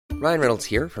Ryan Reynolds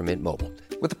here from Mint Mobile.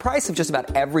 With the price of just about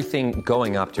everything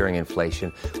going up during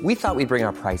inflation, we thought we'd bring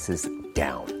our prices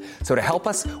down. So to help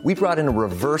us, we brought in a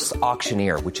reverse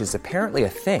auctioneer, which is apparently a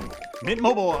thing. Mint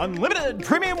Mobile Unlimited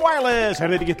Premium Wireless. How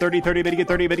to get 30, 30, bit to get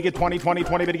 30, bit to get 20, 20,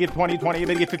 20, bit to get 20, 20,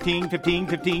 bit to get 15, 15,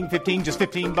 15, 15, just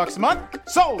 $15 a month?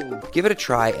 Sold! Give it a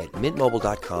try at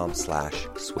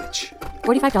mintmobile.com/switch.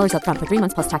 $45 up front for 3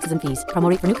 months plus taxes and fees. Promo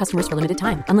rate for new customers for limited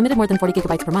time. Unlimited more than 40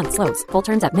 gigabytes per month. Slows full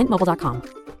terms at mintmobile.com.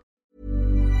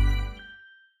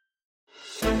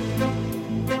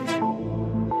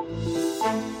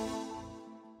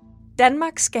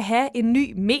 Danmark skal have en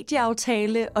ny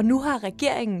medieaftale, og nu har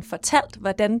regeringen fortalt,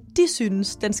 hvordan de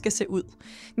synes, den skal se ud.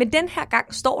 Men den her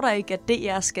gang står der ikke, at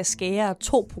DR skal skære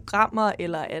 2 programmer,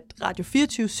 eller at Radio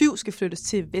 24/7 skal flyttes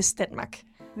til Vestdanmark.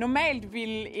 Normalt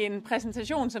vil en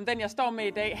præsentation som den, jeg står med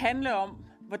i dag, handle om,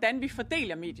 hvordan vi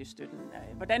fordeler mediestøtten.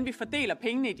 Hvordan vi fordeler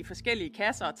pengene i de forskellige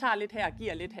kasser og tager lidt her og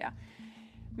giver lidt her.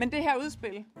 Men det her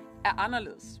udspil er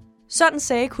anderledes. Sådan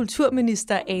sagde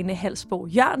kulturminister Ane Halsboe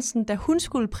Jørgensen, da hun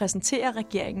skulle præsentere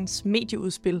regeringens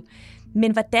medieudspil.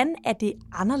 Men hvordan er det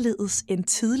anderledes end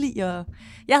tidligere?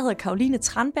 Jeg hedder Caroline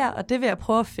Tranberg, og det vil jeg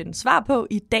prøve at finde svar på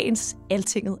i dagens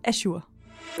Altinget Azure.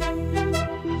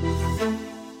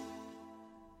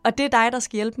 Og det er dig, der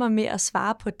skal hjælpe mig med at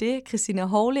svare på det. Christina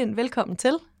Hovlind, velkommen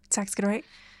til. Tak skal du have.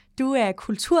 Du er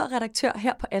kulturredaktør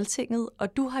her på Altinget,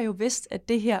 og du har jo vidst, at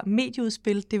det her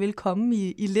medieudspil det vil komme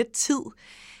i lidt tid.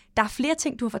 Der er flere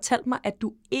ting, du har fortalt mig, at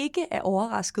du ikke er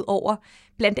overrasket over.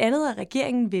 Blandt andet, at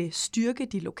regeringen vil styrke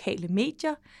de lokale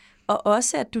medier, og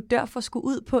også, at du derfor skulle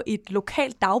ud på et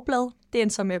lokalt dagblad, det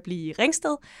endte så med at blive i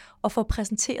Ringsted, og få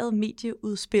præsenteret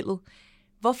medieudspillet.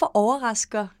 Hvorfor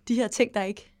overrasker de her ting der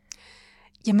ikke?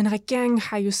 Jamen, regeringen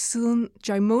har jo siden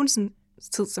Joy Mogensens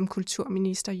tid som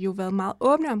kulturminister jo været meget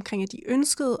åbne omkring, at de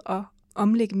ønskede at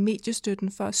omlægge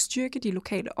mediestøtten for at styrke de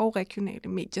lokale og regionale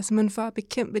medier, simpelthen for at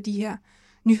bekæmpe de her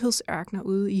nyhedsørkener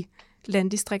ude i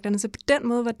landdistrikterne. Så på den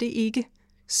måde var det ikke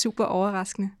super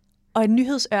overraskende. Og en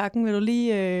nyhedsørken vil du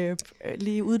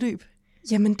lige uddybe?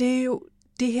 Jamen, det er jo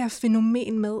det her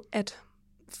fænomen med, at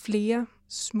flere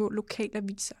små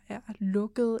lokalaviser er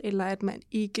lukket, eller at man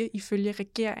ikke ifølge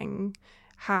regeringen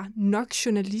har nok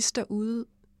journalister ude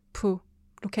på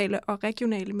lokale og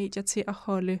regionale medier til at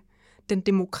holde den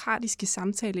demokratiske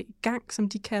samtale i gang, som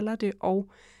de kalder det,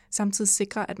 og samtidig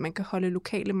sikre, at man kan holde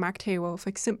lokale magthavere, for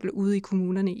eksempel ude i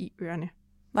kommunerne, i ørerne.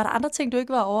 Var der andre ting, du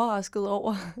ikke var overrasket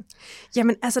over?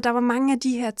 Jamen, altså, der var mange af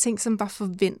de her ting, som var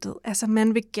forventet. Altså,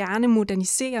 man vil gerne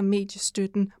modernisere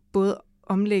mediestøtten, både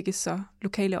omlægge så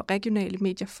lokale og regionale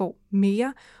medier får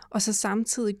mere, og så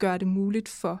samtidig gøre det muligt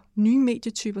for nye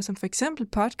medietyper, som for eksempel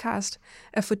podcast,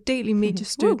 at få del i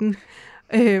mediestøtten.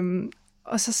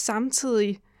 Og så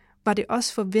samtidig var det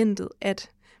også forventet,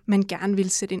 at man gerne vil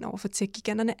sætte ind over for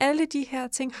tech-giganterne. Alle de her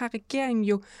ting har regeringen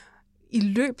jo i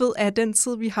løbet af den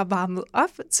tid, vi har varmet op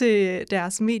til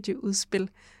deres medieudspil,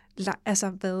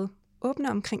 altså været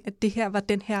åbne omkring, at det her var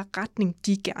den her retning,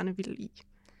 de gerne ville i.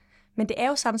 Men det er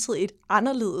jo samtidig et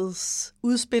anderledes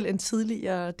udspil end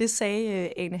tidligere. Det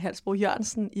sagde Ane Halsboe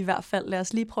Jørgensen i hvert fald. Lad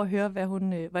os lige prøve at høre,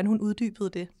 hvordan hun uddybede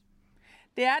det.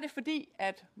 Det er det, fordi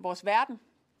at vores verden,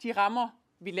 de rammer,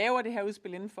 vi laver det her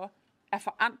udspil indenfor, er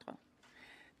forandret.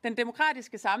 Den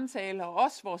demokratiske samtale og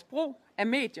også vores brug af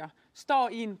medier står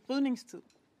i en brydningstid.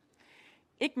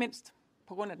 Ikke mindst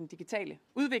på grund af den digitale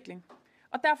udvikling.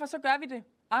 Og derfor så gør vi det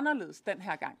anderledes den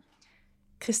her gang.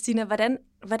 Christina,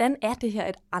 hvordan er det her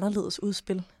et anderledes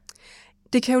udspil?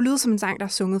 Det kan jo lyde som en sang, der er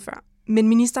sunget før. Men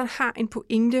ministeren har en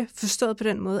pointe forstået på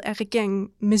den måde, at regeringen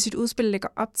med sit udspil lægger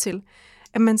op til,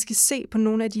 at man skal se på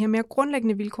nogle af de her mere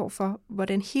grundlæggende vilkår for,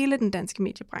 hvordan hele den danske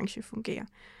mediebranche fungerer.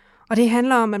 Og det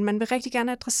handler om, at man vil rigtig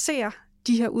gerne adressere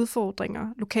de her udfordringer,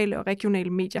 lokale og regionale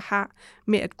medier har,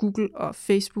 med at Google og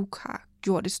Facebook har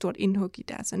gjort et stort indhug i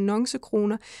deres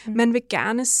annoncekroner. Man vil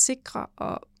gerne sikre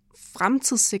og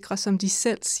fremtidssikre, som de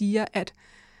selv siger, at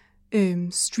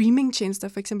streamingtjenester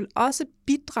for eksempel også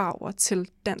bidrager til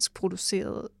dansk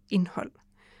produceret indhold,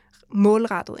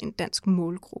 målrettet en dansk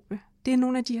målgruppe. Det er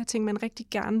nogle af de her ting, man rigtig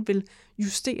gerne vil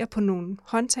justere på nogle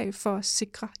håndtag for at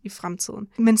sikre i fremtiden.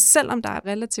 Men selvom der er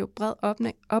relativt bred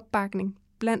opbakning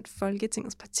blandt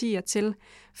Folketingets partier til,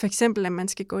 for eksempel at man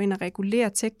skal gå ind og regulere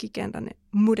tech-giganterne,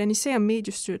 modernisere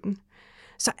mediestøtten,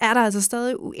 så er der altså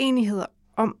stadig uenigheder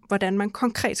om, hvordan man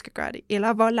konkret skal gøre det,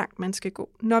 eller hvor langt man skal gå,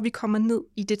 når vi kommer ned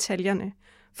i detaljerne.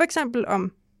 For eksempel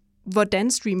om,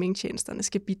 hvordan streamingtjenesterne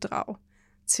skal bidrage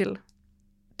til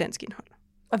dansk indhold.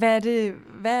 Og hvad er det,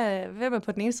 hvem er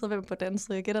på den ene side, hvem er på den anden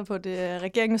side? Jeg gætter på, det er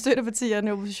regeringen og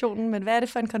støttepartierne og oppositionen, men hvad er det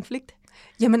for en konflikt?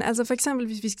 Jamen altså for eksempel,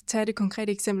 hvis vi skal tage det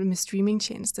konkrete eksempel med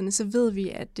streamingtjenesterne, så ved vi,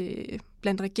 at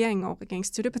blandt regeringen og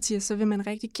regeringsstøttepartier, så vil man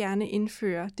rigtig gerne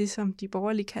indføre det, som de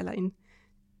borgerlige kalder en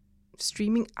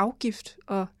streamingafgift,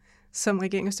 og som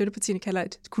regeringen og støttepartierne kalder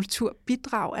et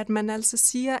kulturbidrag, at man altså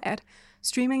siger, at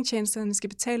streamingtjenesterne skal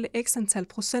betale x antal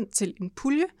procent til en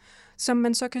pulje, som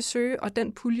man så kan søge, og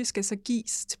den pulje skal så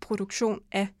gives til produktion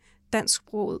af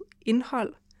dansksproget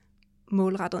indhold,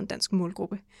 målrettet en dansk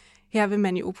målgruppe. Her vil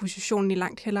man i oppositionen i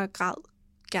langt hellere grad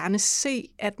gerne se,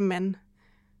 at man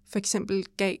for eksempel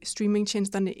gav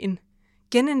streamingtjenesterne en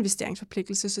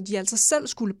geninvesteringsforpligtelse, så de altså selv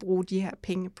skulle bruge de her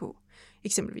penge på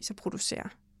eksempelvis at producere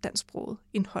dansksproget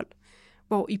indhold.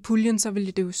 Hvor i puljen så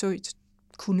ville det jo så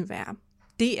kunne være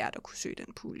DR, der kunne søge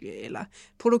den pulje, eller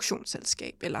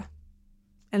produktionsselskab, eller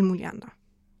alle mulige andre.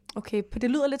 Okay,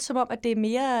 det lyder lidt som om, at det er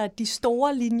mere de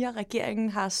store linjer, regeringen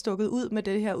har stukket ud med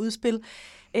det her udspil.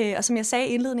 Og som jeg sagde i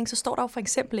indledningen, så står der jo for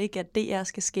eksempel ikke, at DR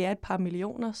skal skære et par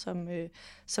millioner,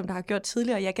 som der har gjort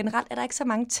tidligere. Ja, generelt er der ikke så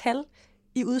mange tal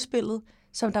i udspillet,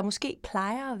 som der måske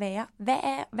plejer at være.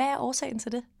 Hvad er årsagen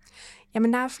til det?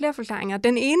 Jamen, der er flere forklaringer.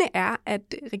 Den ene er,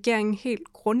 at regeringen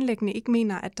helt grundlæggende ikke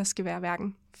mener, at der skal være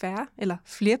hverken færre eller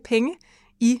flere penge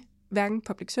i hverken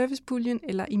public service-puljen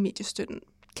eller i mediestøtten.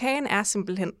 Kagen er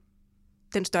simpelthen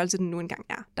den størrelse, den nu engang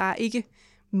er. Der er ikke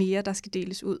mere, der skal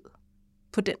deles ud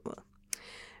på den måde.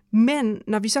 Men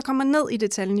når vi så kommer ned i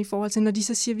detaljen i forhold til, når de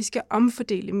så siger, at vi skal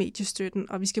omfordele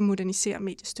mediestøtten, og vi skal modernisere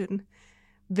mediestøtten,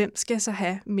 hvem skal så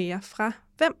have mere fra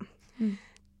hvem?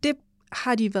 Det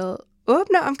har de været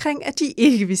åbne omkring, at de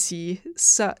ikke vil sige.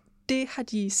 Så det har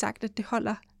de sagt, at det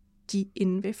holder de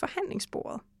inde ved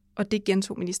forhandlingsbordet. Og det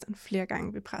gentog ministeren flere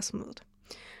gange ved pressemødet.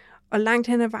 Og langt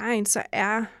hen ad vejen, så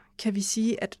kan vi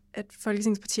sige, at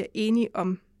Folketingspartier er enige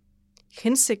om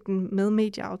hensigten med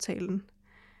medieaftalen.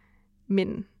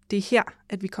 Men det er her,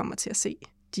 at vi kommer til at se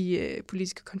de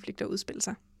politiske konflikter udspille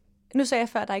sig. Nu sagde jeg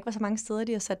før, at der ikke var så mange steder,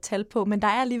 de har sat tal på, men der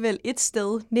er alligevel et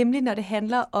sted, nemlig når det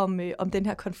handler om den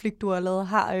her konflikt, du allerede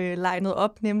har legnet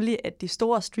op, nemlig at de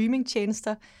store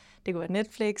streamingtjenester, det kunne være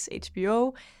Netflix,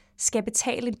 HBO, skal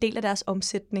betale en del af deres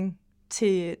omsætning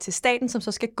til staten, som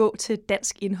så skal gå til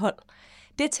dansk indhold.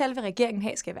 Det tal vil regeringen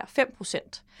have skal være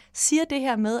 5%. Siger det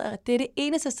her med, at det er det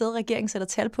eneste sted, regeringen sætter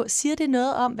tal på, siger det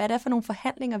noget om, hvad det er for nogle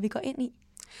forhandlinger, vi går ind i?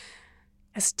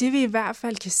 Altså det vi i hvert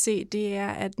fald kan se, det er,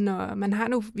 at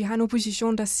når vi har en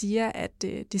opposition, der siger, at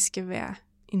det skal være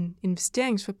en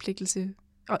investeringsforpligtelse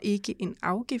og ikke en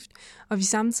afgift, og vi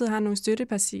samtidig har nogle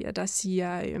støttepartier, der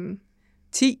siger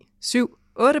 10, 7,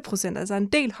 8%, altså en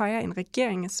del højere end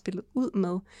regeringen er spillet ud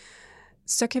med,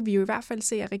 så kan vi jo i hvert fald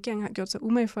se, at regeringen har gjort sig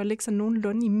umage for at lægge sig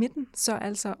nogenlunde i midten, så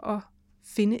altså at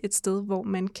finde et sted, hvor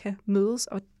man kan mødes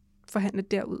og forhandle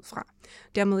derudfra.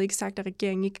 Dermed ikke sagt, at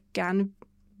regeringen ikke gerne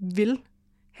vil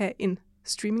have en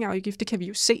streamingafgift. Det kan vi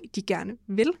jo se, de gerne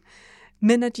vil.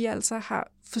 Men at de altså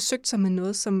har forsøgt sig med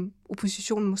noget, som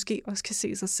oppositionen måske også kan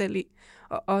se sig selv i,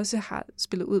 og også har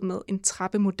spillet ud med en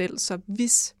trappemodel, så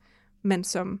hvis man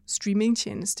som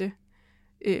streamingtjeneste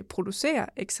producerer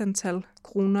x antal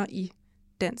kroner i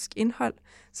dansk indhold,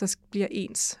 så bliver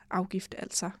ens afgift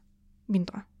altså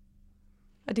mindre.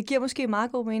 Og det giver måske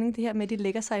meget god mening, det her med, at de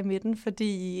lægger sig i midten,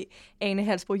 fordi Ane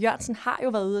Halsboe Jørgensen har jo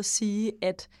været ude at sige,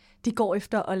 at de går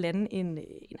efter at lande en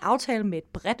aftale med et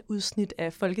bredt udsnit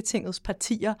af Folketingets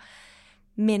partier.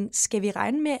 Men skal vi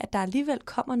regne med, at der alligevel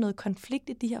kommer noget konflikt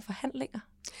i de her forhandlinger?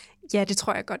 Ja, det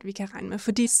tror jeg godt, vi kan regne med.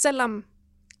 Fordi selvom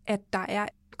at der er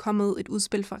kommet et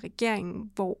udspil fra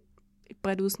regeringen, hvor et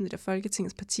bredt udsnit af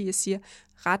Folketingets partier siger,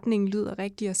 at retningen lyder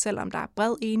rigtig, og selvom der er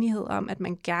bred enighed om, at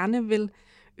man gerne vil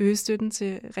øge støtten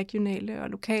til regionale og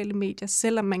lokale medier,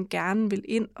 selvom man gerne vil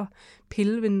ind og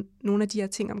pille ved nogle af de her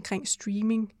ting omkring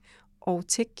streaming og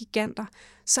tech-giganter,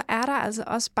 så er der altså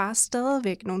også bare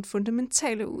stadigvæk nogle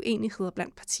fundamentale uenigheder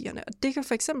blandt partierne. Og det kan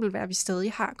for eksempel være, at vi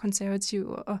stadig har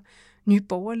konservative og nye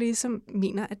borgerlige, som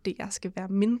mener, at DR skal være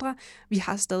mindre. Vi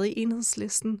har stadig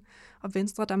Enhedslisten og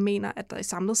Venstre, der mener, at der i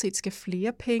samlet set skal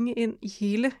flere penge ind i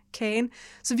hele kagen.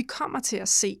 Så vi kommer til at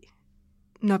se,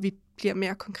 når vi bliver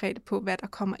mere konkrete på, hvad der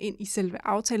kommer ind i selve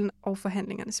aftalen og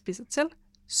forhandlingerne spidser til,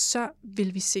 så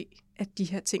vil vi se, at de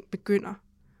her ting begynder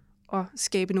at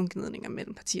skabe nogle gnidninger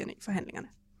mellem partierne i forhandlingerne.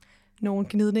 Nogle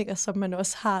gnidninger, som man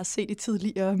også har set i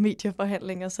tidligere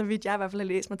medieforhandlinger, så vidt jeg i hvert fald har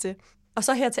læst mig til. Og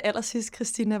så her til allersidst,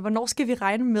 Christina, hvornår skal vi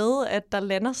regne med, at der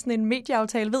lander sådan en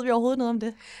medieaftale? Ved vi overhovedet noget om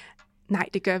det? Nej,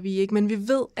 det gør vi ikke, men vi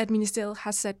ved, at ministeriet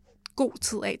har sat god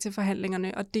tid af til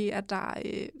forhandlingerne, og det er der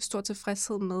stor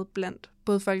tilfredshed med blandt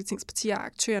både Folketingspartier og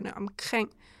aktørerne omkring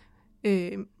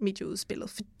medieudspillet,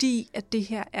 fordi at det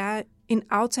her er en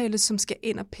aftale, som skal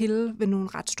ind og pille ved nogle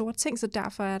ret store ting, så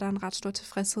derfor er der en ret stor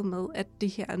tilfredshed med, at det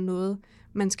her er noget,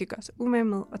 man skal gøre sig umage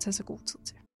med og tage sig god tid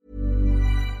til.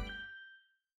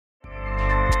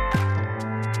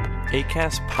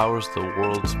 Acast powers the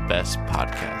world's best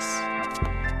podcasts.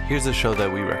 Here's a show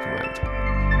that we recommend.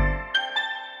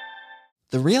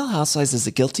 The Real Housewives is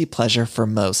a guilty pleasure for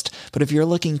most, but if you're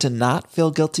looking to not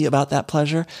feel guilty about that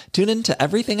pleasure, tune in to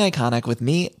Everything Iconic with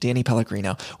me, Danny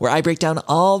Pellegrino, where I break down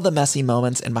all the messy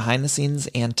moments and behind-the-scenes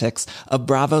antics of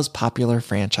Bravo's popular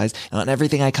franchise. And on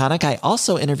Everything Iconic, I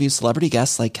also interview celebrity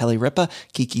guests like Kelly Ripa,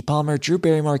 Keke Palmer, Drew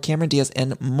Barrymore, Cameron Diaz,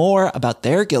 and more about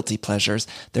their guilty pleasures,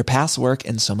 their past work,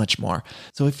 and so much more.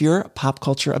 So if you're pop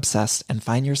culture obsessed and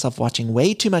find yourself watching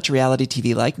way too much reality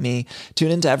TV like me,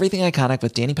 tune into Everything Iconic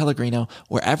with Danny Pellegrino,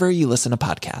 wherever you listen to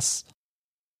podcasts.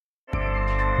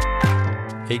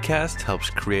 Acast helps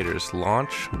creators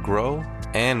launch, grow,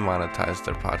 and monetize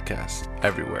their podcasts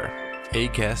everywhere.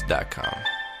 Acast.com.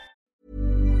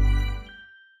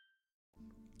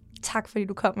 Tak fordi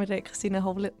du kom i dag, Christina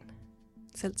Hovlind.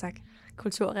 Selv tak.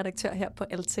 Kulturredaktør her på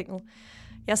Altinget.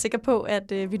 Jeg er sikker på,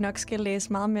 at vi nok skal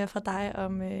læse meget mere fra dig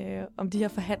om de her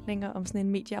forhandlinger om sådan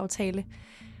en medieaftale.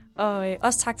 Og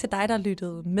også tak til dig, der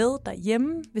lyttede med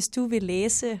derhjemme. Hvis du vil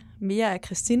læse mere af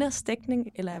Christinas dækning,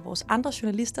 eller af vores andre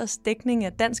journalisters dækning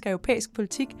af dansk og europæisk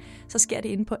politik, så sker det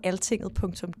inde på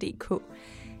altinget.dk.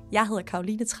 Jeg hedder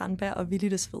Caroline Tranberg, og vi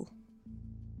lyttes ved.